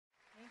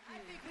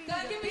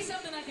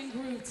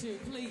to,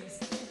 please.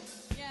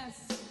 Yes,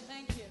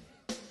 thank you.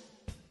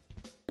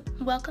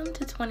 Welcome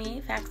to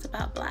 28 Facts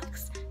About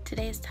Blacks.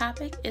 Today's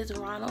topic is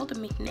Ronald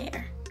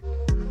McNair.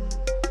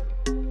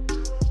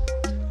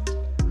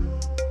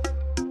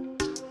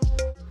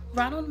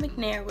 Ronald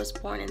McNair was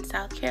born in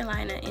South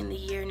Carolina in the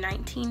year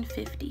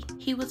 1950.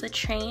 He was a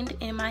trained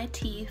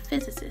MIT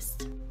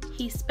physicist.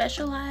 He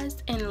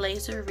specialized in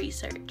laser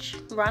research.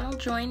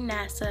 Ronald joined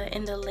NASA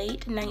in the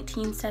late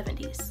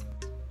 1970s.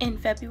 In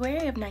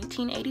February of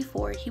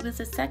 1984, he was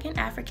the second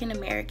African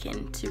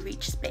American to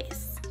reach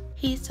space.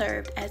 He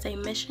served as a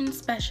mission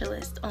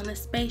specialist on the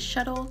Space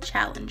Shuttle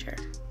Challenger.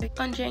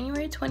 On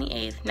January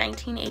 28,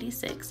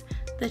 1986,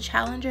 the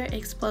Challenger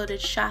exploded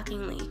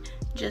shockingly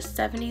just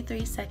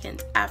 73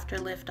 seconds after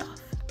liftoff.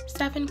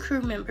 7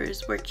 crew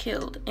members were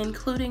killed,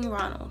 including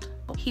Ronald.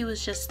 He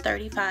was just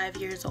 35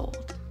 years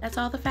old. That's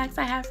all the facts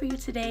I have for you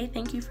today.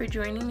 Thank you for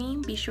joining me.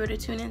 Be sure to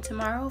tune in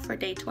tomorrow for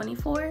day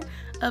 24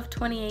 of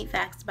 28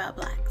 Facts About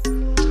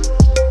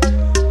Blacks.